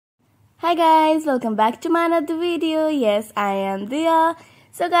Hi guys, welcome back to my another video. Yes, I am Dia.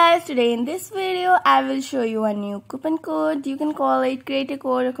 So guys, today in this video, I will show you a new coupon code. You can call it creator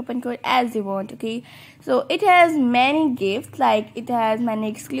code or coupon code as you want, okay? So it has many gifts, like it has many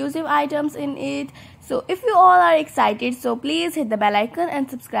exclusive items in it. So if you all are excited, so please hit the bell icon and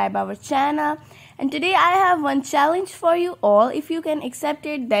subscribe our channel. And today I have one challenge for you all. If you can accept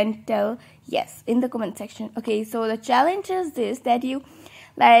it, then tell yes in the comment section. Okay, so the challenge is this, that you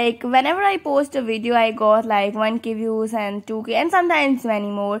whenever I post a video, I got like 1k views and 2k and sometimes many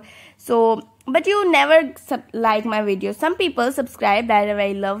more. So but you never like my videos. Some people subscribe, that are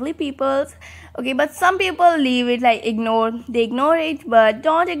very lovely people, okay, but some people leave it, like they ignore it. But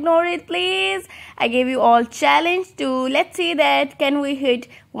don't ignore it, please. I gave you all challenge to, let's see that can we hit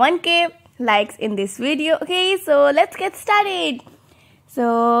 1k likes in this video. Okay, so let's get started.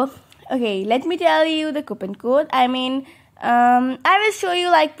 So okay, let me tell you the coupon code. I will show you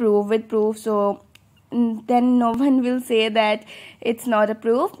like proof with proof, so then no one will say that it's not a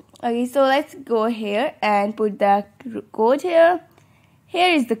proof. Okay, so let's go here and put the code here.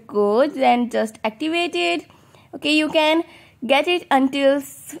 Here is the code, then just activate it. Okay, you can get it until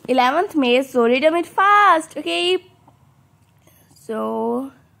 11th May, so redeem it fast. Okay,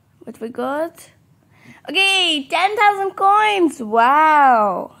 so what we got? Okay, 10,000 coins.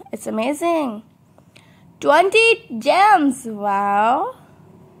 Wow, it's amazing. 20 gems, wow.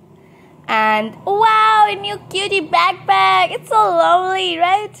 And wow, a new cutie backpack. It's so lovely,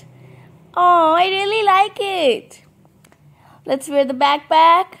 right? Oh, I really like it. Let's wear the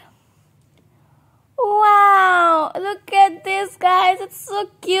backpack. Wow, look at this, guys. It's so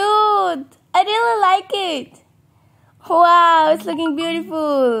cute. I really like it. Wow, it's looking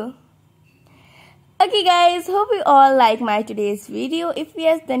beautiful. Okay guys, hope you all like my today's video. If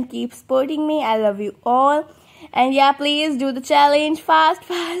yes, then keep supporting me. I love you all. And yeah, please do the challenge fast,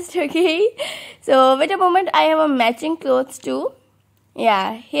 okay? So wait a moment, I have a matching clothes too.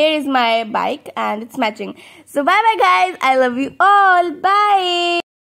 Yeah, here is my bike and it's matching. So bye bye guys, I love you all. Bye.